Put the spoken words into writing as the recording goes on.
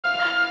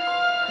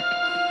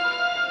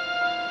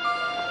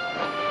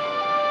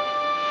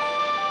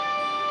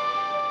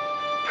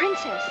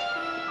princess.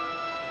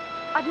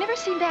 I've never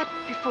seen that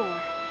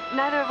before.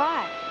 Neither have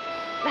I.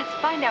 Let's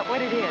find out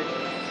what it is.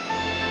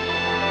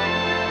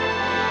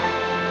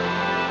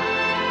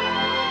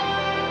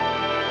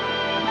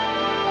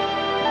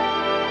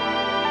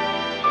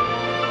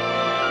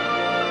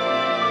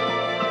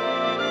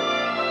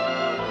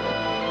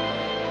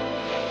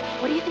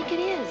 What do you think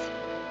it is?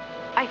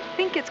 I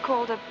think it's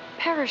called a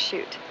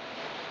parachute.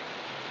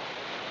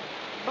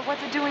 But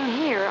what's it doing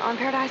here on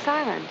Paradise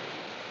Island?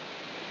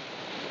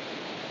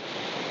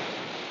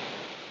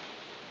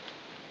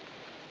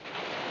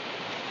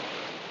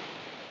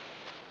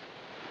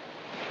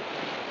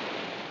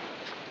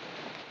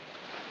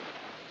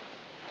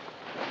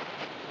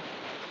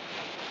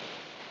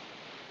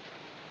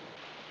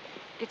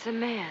 It's a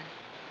man.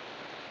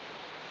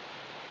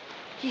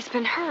 He's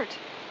been hurt.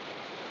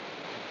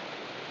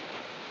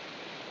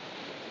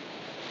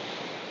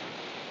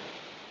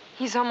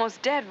 He's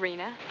almost dead,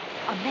 Rena.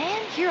 A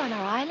man here on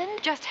our island?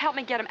 Just help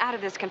me get him out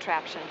of this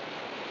contraption.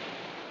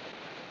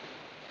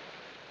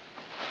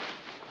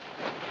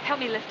 Help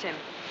me lift him.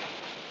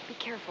 Be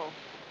careful.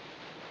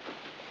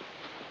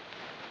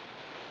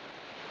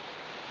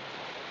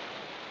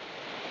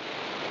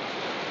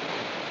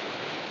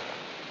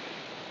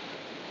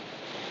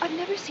 I've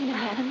never seen a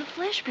man in the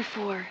flesh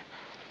before.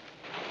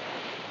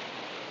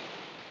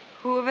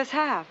 Who of us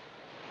have?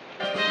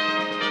 It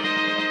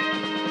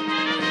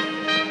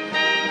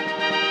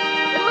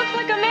looks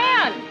like a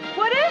man.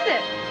 What is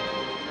it?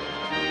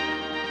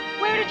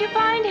 Where did you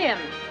find him?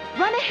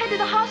 Run ahead to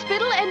the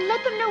hospital and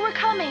let them know we're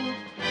coming.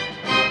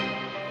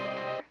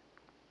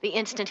 The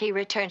instant he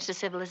returns to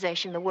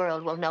civilization, the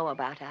world will know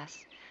about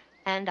us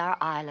and our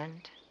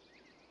island.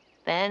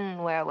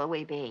 Then where will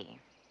we be?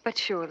 But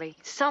surely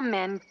some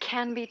men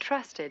can be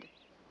trusted.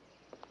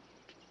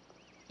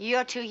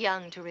 You're too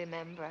young to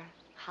remember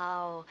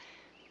how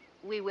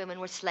we women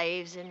were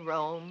slaves in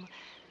Rome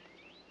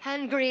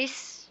and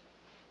Greece.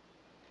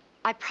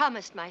 I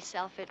promised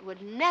myself it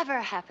would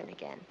never happen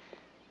again.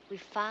 We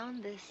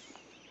found this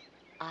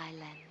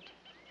island.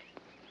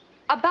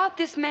 About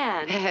this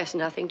man. There's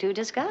nothing to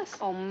discuss.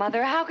 Oh,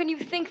 Mother, how can you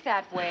think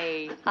that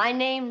way? I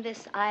named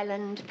this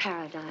island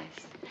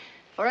Paradise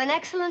for an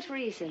excellent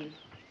reason.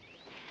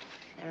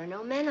 There are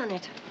no men on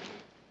it.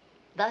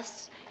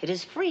 Thus, it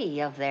is free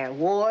of their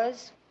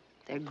wars,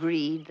 their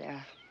greed,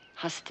 their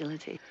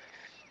hostility.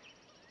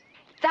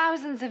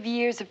 Thousands of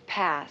years have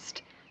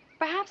passed.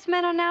 Perhaps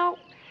men are now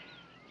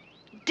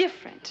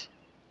different.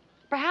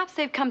 Perhaps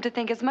they've come to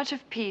think as much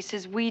of peace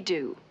as we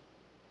do.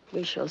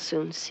 We shall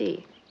soon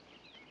see.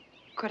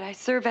 Could I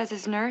serve as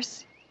his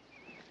nurse?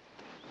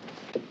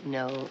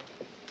 No.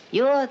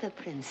 You're the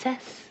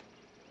princess.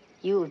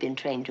 You've been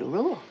trained to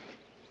rule,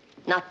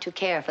 not to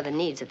care for the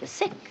needs of the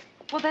sick.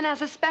 Well, then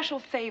as a special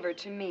favor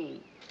to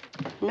me.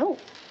 No.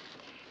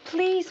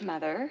 Please,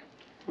 Mother.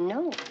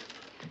 No.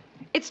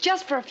 It's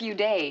just for a few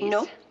days.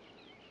 No.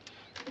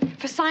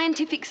 For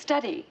scientific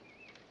study.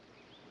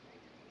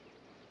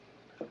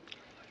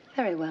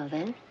 Very well,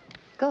 then.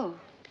 Go.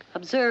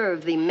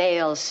 Observe the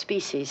male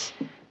species.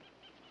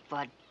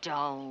 But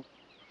don't.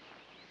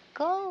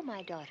 Go,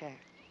 my daughter.